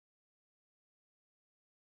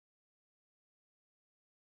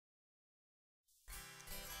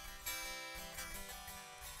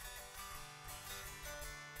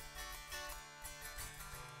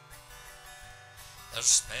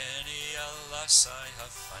There's many a lass I have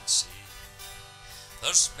fancied,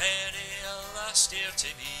 there's many a lass dear to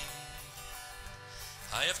me.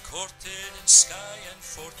 I have courted in Skye and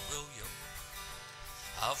Fort William,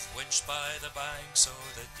 I've winched by the banks o'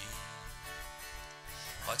 the Dee,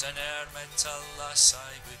 but I ne'er met a lass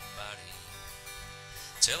I would marry,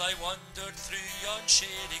 till I wandered through yon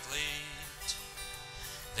shady glade.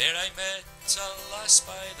 There I met a lass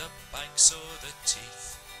by the banks o' the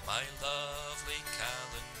Teith, my lovely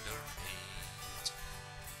Callander maid.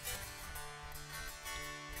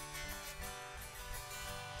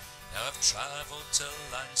 Now I've travelled to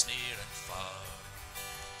lands near and far,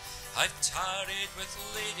 I've tarried with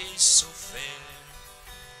ladies so fair,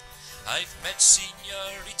 I've met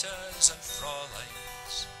señoritas and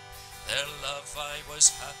frauleins, their love I was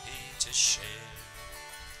happy to share,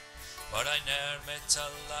 but I ne'er met a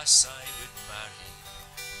lass I would marry,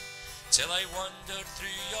 till I wandered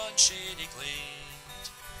through yon shady glade.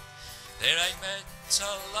 There I met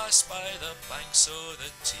a lass by the banks o'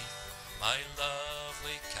 the Teith, my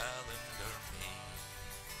lovely Callander maid.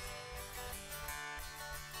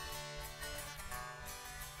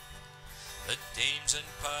 The dames in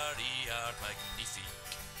Paris are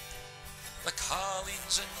magnifique, the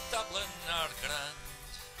Colleens in Dublin are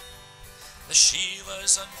grand, the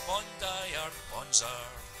Sheilas and Bondi are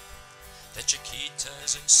bonzar, the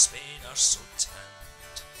Chiquitas in Spain are so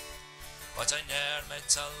tanned, but I ne'er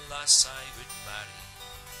met a lass I would marry,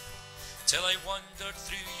 till I wandered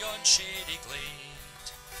through yon shady glade.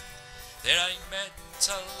 There I met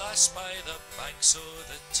a lass by the banks o'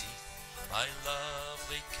 the Teith, my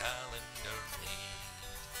lovely Callander maid.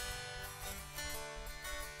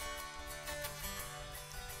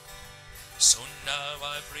 So now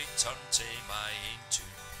I've returned to my ain tune,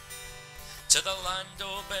 to the land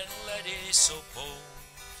o' Benledi so bold.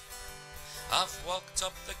 I've walked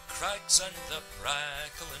up the crags and the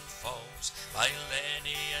Brackling falls, by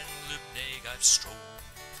Lenny and Lubnaig I've strolled,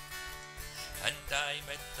 and I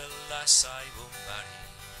met the lass I will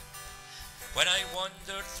marry, when I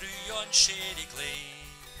wandered through yon shady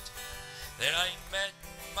glade. There I met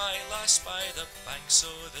my lass by the banks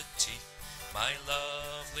o' the Teith, my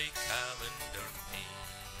lovely Callander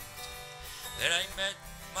maid. There I met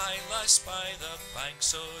my lass by the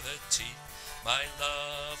banks o' the Teith, my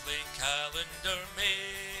lovely Callander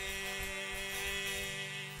maid.